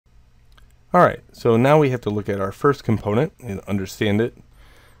Alright, so now we have to look at our first component and understand it,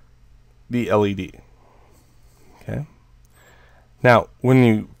 the LED. Okay. Now, when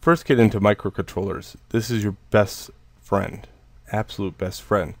you first get into microcontrollers, this is your best friend, absolute best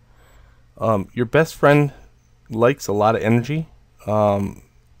friend. Your best friend likes a lot of energy,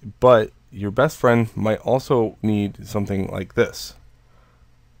 but your best friend might also need something like this,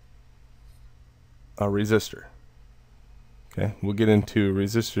 a resistor. Okay, we'll get into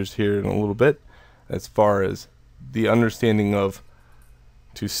resistors here in a little bit as far as the understanding of,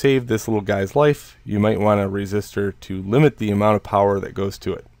 to save this little guy's life, you might want a resistor to limit the amount of power that goes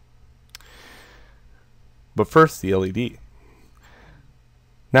to it. But first, the LED.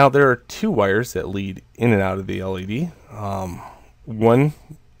 Now there are two wires that lead in and out of the LED. One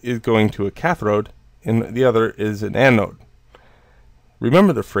is going to a cathode and the other is an anode.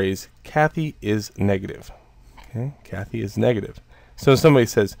 Remember the phrase, Kathy is negative. Okay, Kathy is negative. So if somebody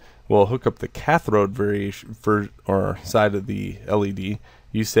says, well, hook up the cathode variation or side of the LED,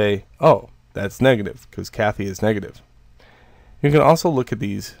 you say, oh, that's negative because Kathy is negative. You can also look at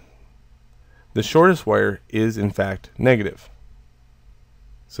these. The shortest wire is in fact negative.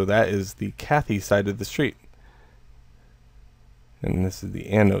 So that is the Kathy side of the street. And this is the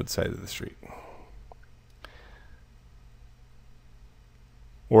anode side of the street.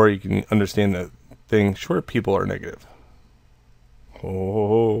 Or you can understand the thing, short people are negative.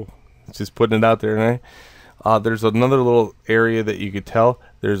 Oh, just putting it out there, right? There's another little area that you could tell.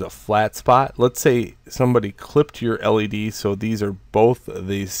 There's a flat spot. Let's say somebody clipped your LED so these are both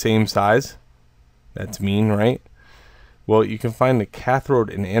the same size. That's mean, right? Well, you can find the cathode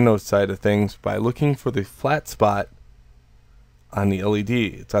and anode side of things by looking for the flat spot on the LED.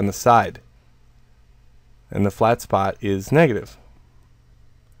 It's on the side. And the flat spot is negative.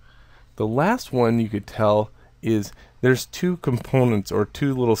 The last one you could tell is there's two components or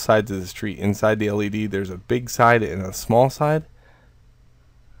two little sides of the street. Inside the LED, there's a big side and a small side.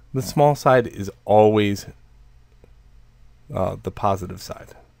 The small side is always the positive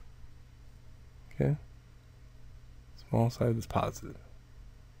side. Okay? Small side is positive.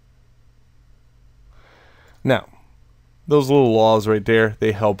 Now, those little laws right there,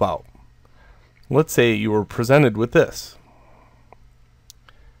 they help out. Let's say you were presented with this.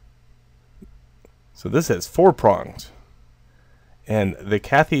 So this has 4 prongs. And the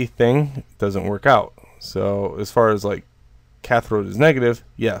Kathy thing doesn't work out. So as far as like cathode is negative,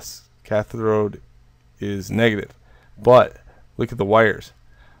 yes, cathode is negative. But look at the wires.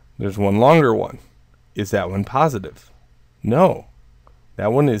 There's one longer one. Is that one positive? No.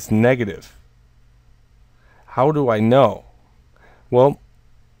 That one is negative. How do I know? Well,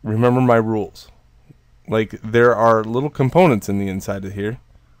 remember my rules. Like there are little components in the inside of here.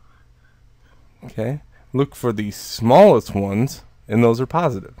 Okay, look for the smallest ones, and those are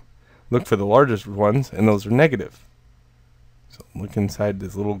positive. Look for the largest ones, and those are negative. So look inside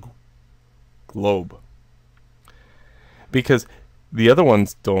this little globe. Because the other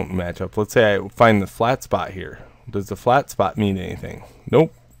ones don't match up. Let's say I find the flat spot here. Does the flat spot mean anything?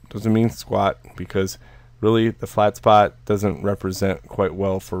 Nope, doesn't mean squat, because really the flat spot doesn't represent quite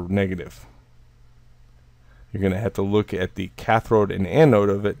well for negative. You're going to have to look at the cathode and anode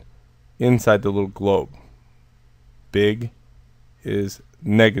of it inside the little globe. Big is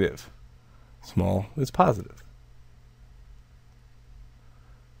negative. Small is positive.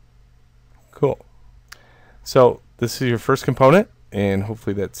 Cool. So this is your first component, and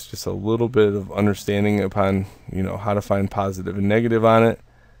hopefully that's just a little bit of understanding upon, how to find positive and negative on it.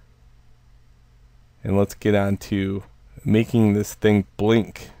 And let's get on to making this thing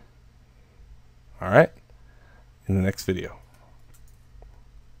blink. All right, in the next video.